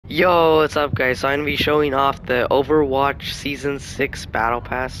Yo, what's up guys? So I'm gonna be showing off the Overwatch Season 6 Battle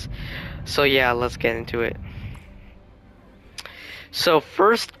Pass. So yeah, let's get into it. So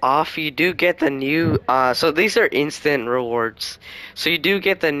first off, you do get the new, so these are instant rewards. So you do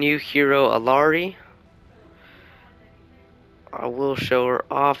get the new hero Alari. I will show her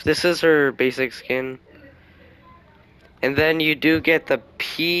off. This is her basic skin. And then you do get the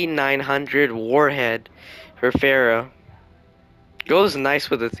P900 Warhead for Pharah. Goes nice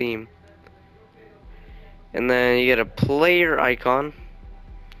with the theme. And then you get a player icon.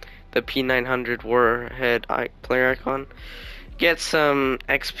 The P900 Warhead player icon. Get some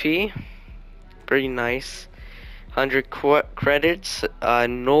XP. Pretty nice. 100 credits.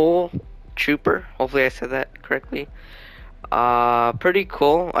 Null Trooper. Hopefully I said that correctly. Pretty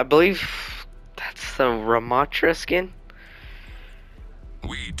cool. I believe that's the Ramatra skin.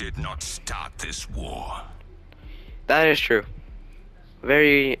 We did not start this war. That is true.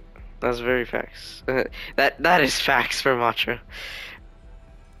 That's very facts. that is facts for Matra.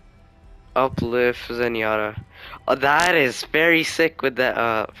 Uplift Zenyatta. Oh, that is very sick with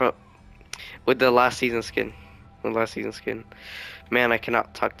that with the last season skin. The last season skin. Man, I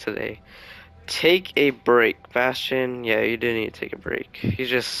cannot talk today. Take a break. Bastion, yeah, you do need to take a break. He's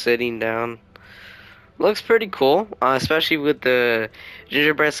just sitting down. Looks pretty cool, especially with the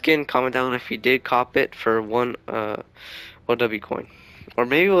gingerbread skin. Comment down if you did cop it for one OW coin. Or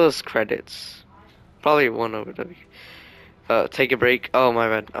maybe it was credits. Probably one OW. Take a break. Oh my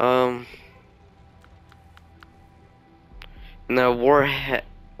bad. No,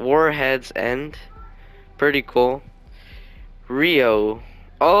 Warhead's End. Pretty cool. Rio.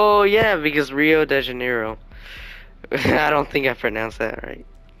 Oh yeah, because Rio de Janeiro. I don't think I pronounced that right.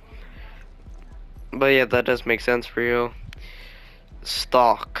 But yeah, that does make sense, Rio.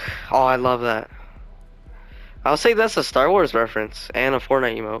 Stalk. Oh, I love that. I'll say that's a Star Wars reference and a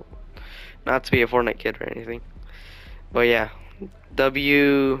Fortnite emote. Not to be a Fortnite kid or anything. But yeah.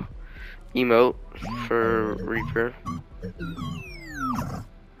 W emote for Reaper.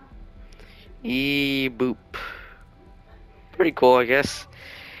 E boop. Pretty cool, I guess.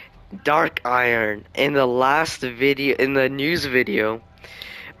 Dark Iron. In the last video, in the news video,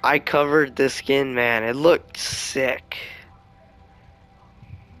 I covered this skin, man. It looked sick.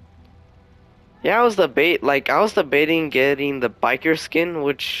 Yeah, I was debating getting the biker skin,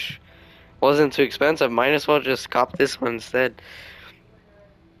 which wasn't too expensive. Might as well just cop this one instead.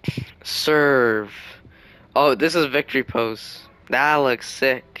 Serve. Oh, this is victory pose. That looks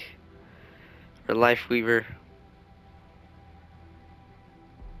sick. For Life Weaver.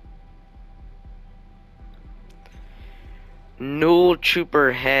 Null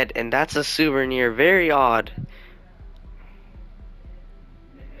Trooper head, and that's a souvenir. Very odd.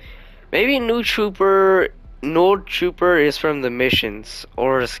 Maybe Null Trooper is from the missions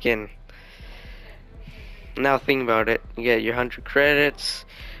or a skin. Now think about it. You get your 100 credits.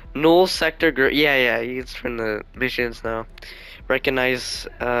 Null Sector yeah, it's from the missions now. Recognize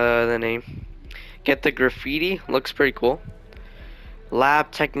the name. Get the graffiti. Looks pretty cool.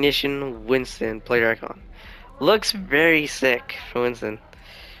 Lab Technician Winston, player icon. Looks very sick for Winston.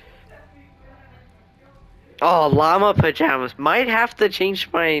 Oh, llama pajamas. Might have to change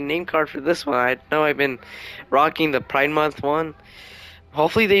my name card for this one. I know I've been rocking the Pride Month one.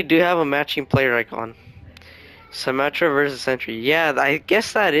 Hopefully they do have a matching player icon. Symmetra versus Sentry. Yeah, I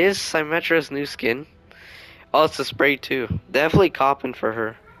guess that is Symmetra's new skin. Oh, it's a spray too. Definitely copping for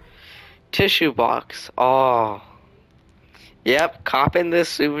her. Tissue box. Oh. Yep, copping this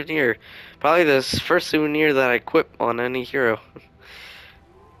souvenir. Probably the first souvenir that I equip on any hero.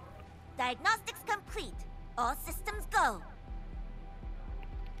 Diagnostics complete. All systems go.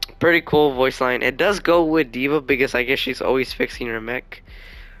 Pretty cool voice line. It does go with Diva because I guess she's always fixing her mech.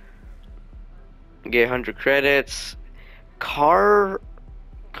 Get 100 credits. I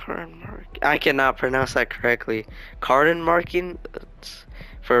cannot pronounce that correctly. Cardin marking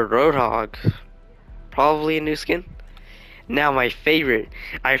for Roadhog. Probably a new skin. Now my favorite.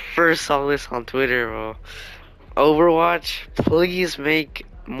 I first saw this on Twitter, bro. Overwatch, please make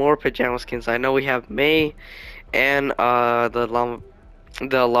more pajama skins. I know we have May and the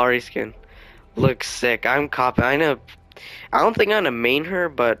Lari skin. Looks sick. I'm copying. I don't think I'm gonna main her,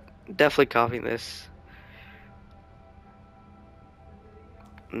 but definitely copying this.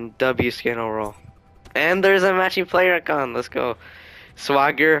 W skin overall. And there's a matching player icon. Let's go.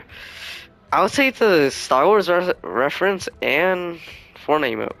 Swagger. I would say it's a Star Wars reference and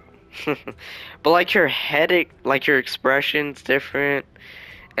Fortnite emote. But like her head, like her expression's different,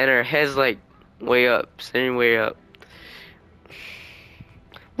 and her head's like way up, sitting way up.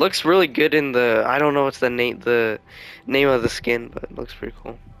 Looks really good in the. I don't know what's the name of the skin, but it looks pretty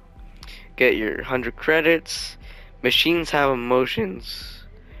cool. Get your 100 credits. Machines have emotions.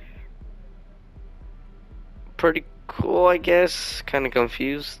 Pretty cool, I guess. Kind of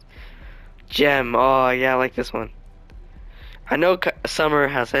confused. Gem. Oh, yeah, I like this one. I know summer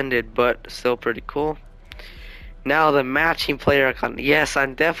has ended, but still pretty cool. Now the matching player icon. Yes,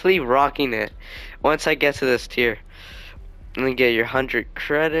 I'm definitely rocking it once I get to this tier. And then get your 100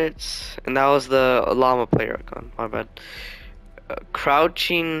 credits. And that was the llama player icon. My bad.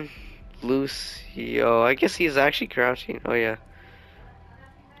 Crouching Lucio. I guess he's actually crouching. Oh, yeah.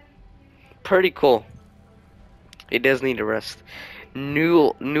 Pretty cool. He does need a rest.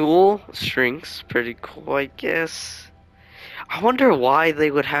 Newell Strings. Pretty cool, I guess. I wonder why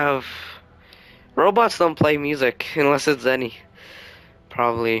they would have... Robots don't play music unless it's any.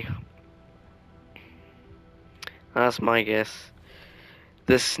 Probably. That's my guess.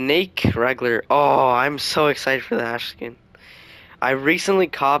 The Snake Regular. Oh, I'm so excited for the Ash skin. I recently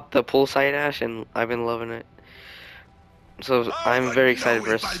copped the poolside Ash and I've been loving it. So I'm very excited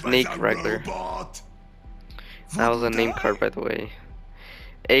for a Snake Regular. That was a name card, by the way.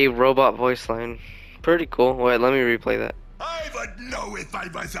 A robot voice line. Pretty cool. Wait, let me replay that. I would know if I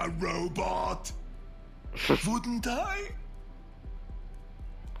was a robot. Wouldn't I?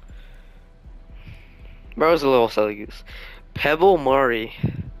 Bro's a little silly goose. Pebble Mari.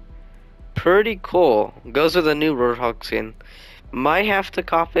 Pretty cool. Goes with a new Roadhog skin. Might have to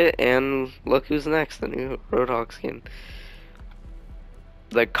cop it, and look who's next, the new Roadhog skin.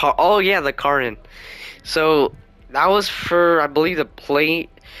 The car. Oh yeah, the Karin. So that was for, I believe,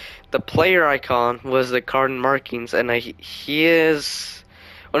 the player icon was the Karin markings, and he is.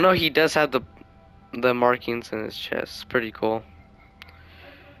 Oh no, he does have the markings in his chest. Pretty cool.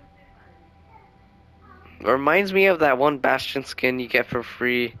 It reminds me of that one Bastion skin you get for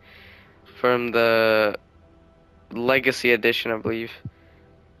free from the Legacy Edition, I believe.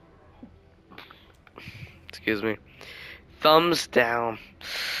 Excuse me. Thumbs down.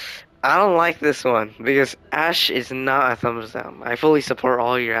 I don't like this one because Ash is not a thumbs down. I fully support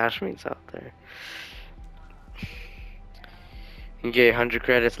all your Ash mates out there. You get 100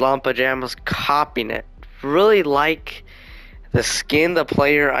 credits. Llama Pajamas copying it. Really like the skin, the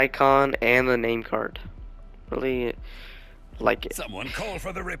player icon, and the name card. Really like it. Someone call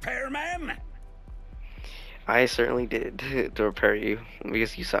for the repairman. I certainly did to repair you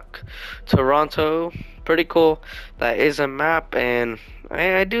because you suck. Toronto, pretty cool. That is a map, and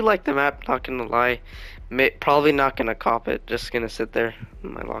I do like the map, not gonna lie. Probably not gonna cop it, just gonna sit there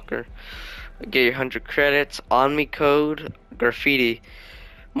in my locker. Get your 100 credits. On me code, graffiti.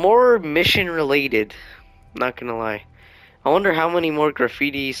 More mission related, not gonna lie. I wonder how many more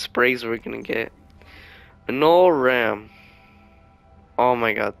graffiti sprays we're gonna get. No Ram. Oh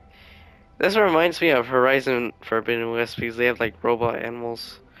my god. This reminds me of Horizon Forbidden West because they have like robot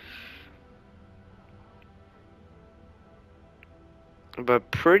animals.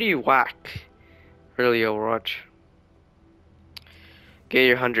 But pretty whack, really, Overwatch. Get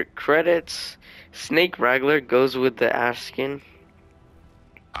your 100 credits. Snake Wrangler goes with the Ash skin.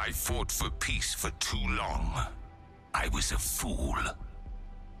 I fought for peace for too long. I was a fool.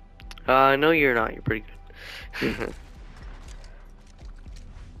 No you're not, you're pretty good.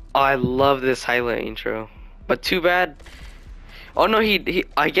 Oh, I love this highlight intro. But too bad. Oh no,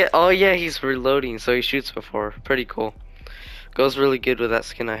 oh yeah, he's reloading, so he shoots before. Pretty cool. Goes really good with that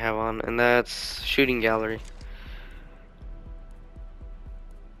skin I have on, and that's Shooting Gallery.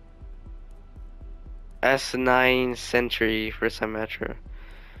 S9 Sentry for Symmetra.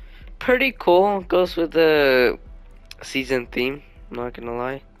 Pretty cool. Goes with the season theme, I'm not gonna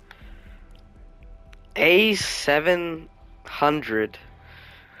lie. A700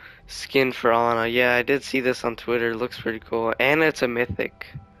 skin for Ana. Yeah, I did see this on Twitter. Looks pretty cool. And it's a mythic.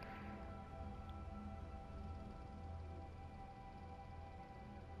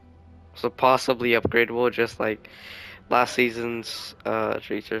 So possibly upgradable, just like last season's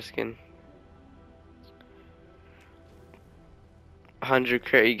Tracer skin. 100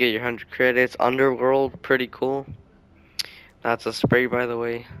 credit, you get your 100 credits. Underworld, pretty cool. That's a spray, by the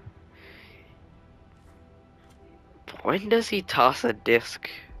way. When does he toss a disc?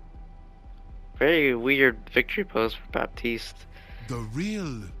 Very weird victory pose for Baptiste. The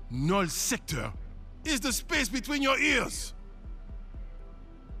real null sector is the space between your ears.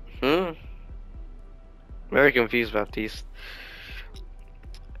 Very confused, Baptiste.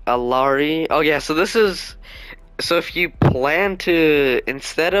 Alari. Oh yeah, so this is... So if you plan to,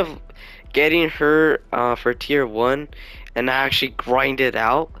 instead of getting her for tier 1 and actually grind it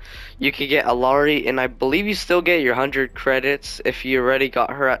out, you can get Alari, and I believe you still get your 100 credits if you already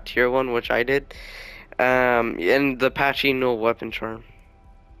got her at tier 1, which I did. And the patchy no weapon charm.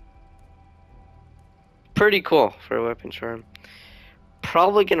 Pretty cool for a weapon charm.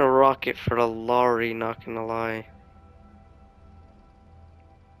 Probably gonna rock it for the Lari, not gonna lie.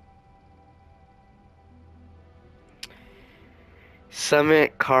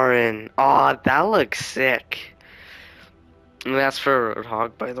 Summit Karin. Aw, that looks sick. And that's for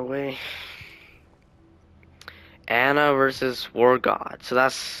Roadhog, by the way. Anna versus War God. So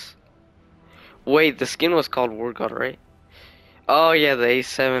that's... Wait, the skin was called War God, right? Oh yeah, the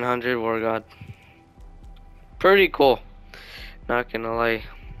A700 War God. Pretty cool. Not gonna lie.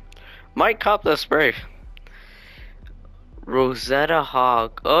 Might cop the spray. Rosetta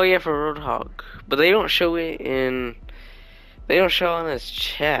Hog. Oh yeah, for Roadhog. But they don't show it in... They don't show on his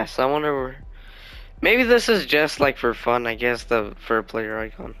chest. I wonder... Maybe this is just like for fun, I guess, for a player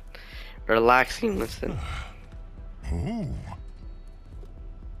icon. Relaxing Winston. Oh.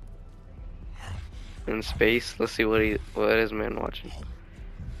 In space. Let's see what is man watching.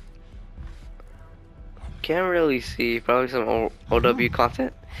 Can't really see. Probably some OW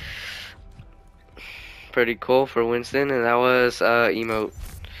content. Pretty cool for Winston, and that was emote.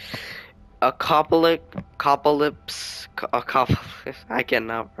 I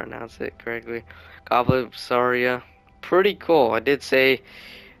cannot pronounce it correctly. Calypsaria. Pretty cool. I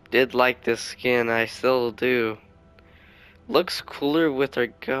did like this skin. I still do. Looks cooler with her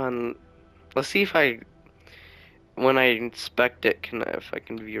gun. Let's see if when I inspect it, if I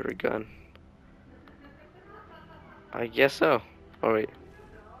can view her gun. I guess so. Oh wait.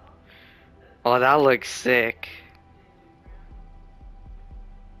 Oh, that looks sick.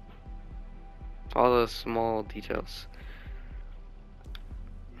 All those small details.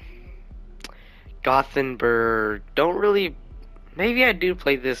 Gothenburg. Don't really... Maybe I do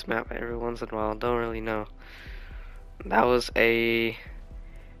play this map every once in a while. Don't really know. That was a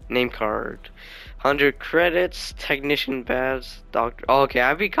name card. 100 credits. Technician badge. Doctor... Oh, okay,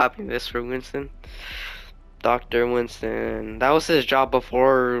 I'd be copying this for Winston. Dr. Winston. That was his job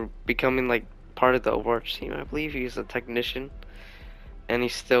before becoming like part of the Overwatch team. I believe he's a technician. And he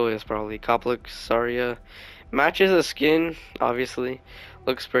still is probably. Koplik Saria. Matches the skin, obviously.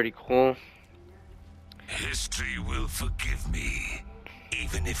 Looks pretty cool. History will forgive me,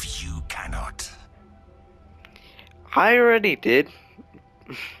 even if you cannot. I already did.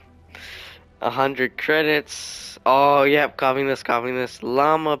 100 credits. Oh, yep, copying this.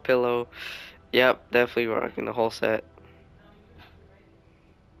 Llama pillow. Yep, definitely rocking the whole set.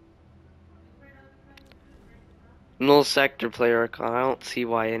 Null sector player icon. I don't see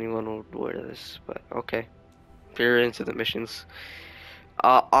why anyone would wear this, but okay. If you're into the missions.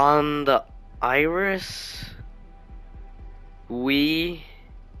 On the iris, I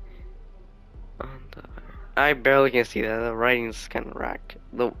barely can see that. The writing's kind of whack.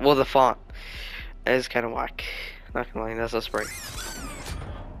 The font is kind of whack. Not gonna lie, that's a spray.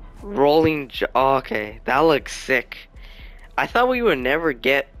 Oh, okay, that looks sick. I thought we would never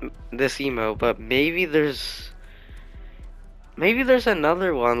get this emo, but maybe there's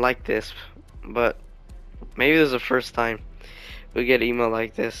another one like this, but maybe this is the first time we get emo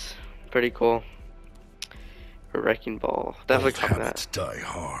like this. Pretty cool. A wrecking ball. Definitely copy that. Die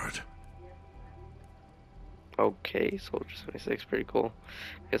hard. Okay, Soldier 76, pretty cool.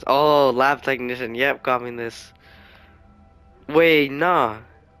 Oh, lab technician. Yep, copying this. Wait, nah.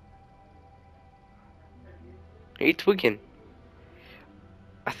 Are you tweaking?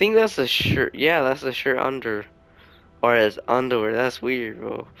 I think that's a shirt. Yeah, that's a shirt under. Or as underwear. That's weird,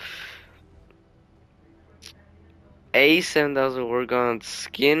 bro. A7000 work on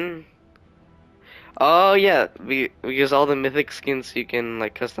skin. Oh, yeah. Because all the mythic skins, you can,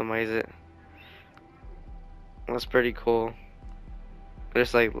 like, customize it. That's pretty cool.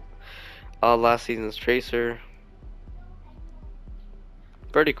 Just like last season's Tracer.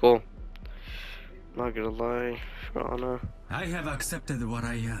 Pretty cool. Not gonna lie, Shana. I have accepted what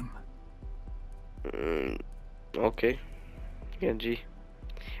I am. Okay. Genji.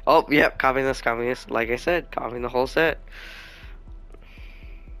 Oh, yep, copying this. Like I said, copying the whole set.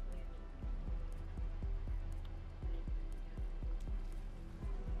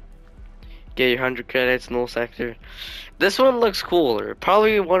 Get your 100 credits, null sector. This one looks cooler.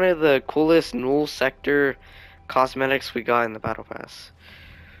 Probably one of the coolest null sector cosmetics we got in the battle pass.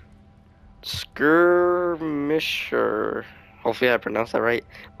 Skirmisher. Hopefully I pronounced that right.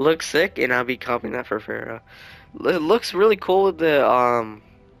 Looks sick, and I'll be copying that for Farah. It looks really cool with the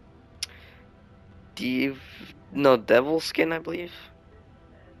devil skin, I believe.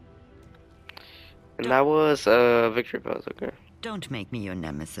 And that was victory pose. Okay. Don't make me your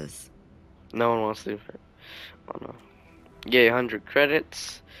nemesis. No one wants to. Oh no. Yeah, 100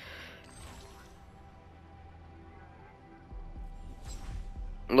 credits.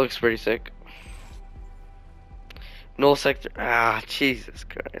 Looks pretty sick. Null sector. Ah, Jesus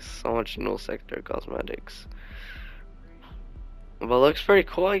Christ. So much null sector cosmetics. But looks pretty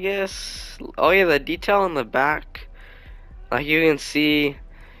cool, I guess. Oh yeah, the detail on the back. Like you can see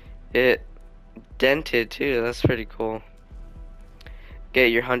it dented too. That's pretty cool.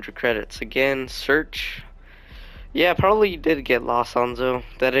 Get your 100 credits. Again, search. Yeah, probably you did get Lost Onzo.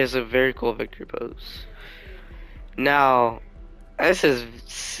 That is a very cool victory pose. Now, this is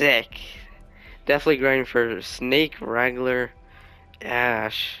sick. Definitely grinding for Snake, Wrangler,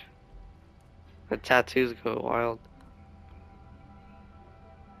 Ash. The tattoos go wild.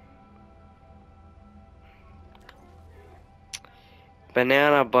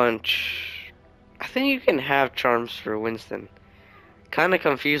 Banana Bunch. I think you can have charms for Winston. Kinda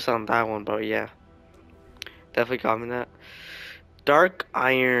confused on that one, but yeah. Definitely got me that. Dark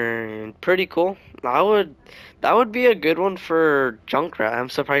Iron. Pretty cool. That would be a good one for Junkrat. I'm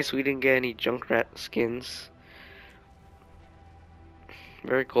surprised we didn't get any Junkrat skins.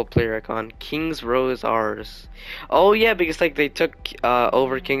 Very cool player icon. King's Row is ours. Oh yeah, because like they took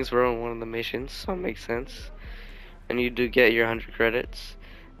over King's Row in one of the missions, so it makes sense. And you do get your 100 credits.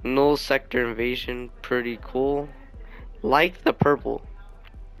 Null Sector Invasion, pretty cool. Like the purple.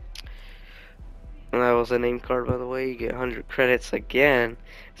 And that was a name card, by the way. You get 100 credits again.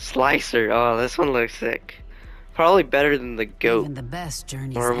 Slicer. Oh, this one looks sick. Probably better than the goat. Even the best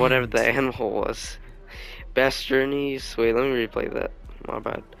journeys Or whatever end. the animal was. Best journeys. Wait, let me replay that. My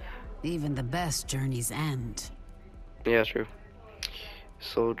bad. Even the best journeys end. Yeah, true.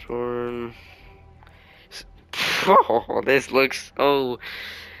 Sojourn. Oh, this looks so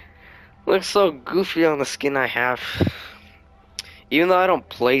goofy on the skin I have. Even though I don't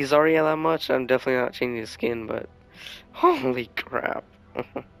play Zarya that much, I'm definitely not changing the skin, but holy crap.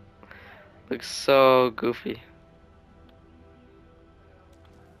 Looks so goofy.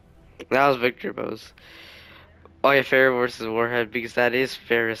 That was Victor Pose. Oh yeah, Pharaoh versus Warhead, because that is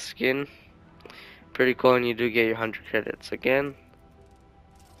Pharaoh's skin. Pretty cool, and you do get your 100 credits again.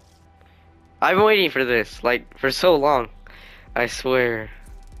 I've been waiting for this, like, for so long. I swear.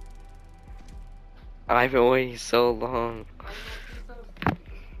 I've been waiting so long.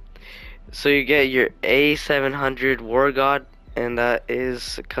 So you get your A700 War God, and that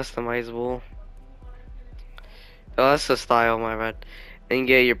is customizable. Oh, that's the style, my bad. And you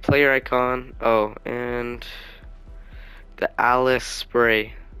get your player icon. Oh, and the Alice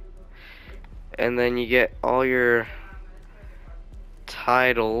spray. And then you get all your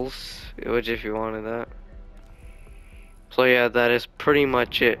titles, which if you wanted that. So yeah, that is pretty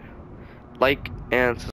much it. Like and subscribe.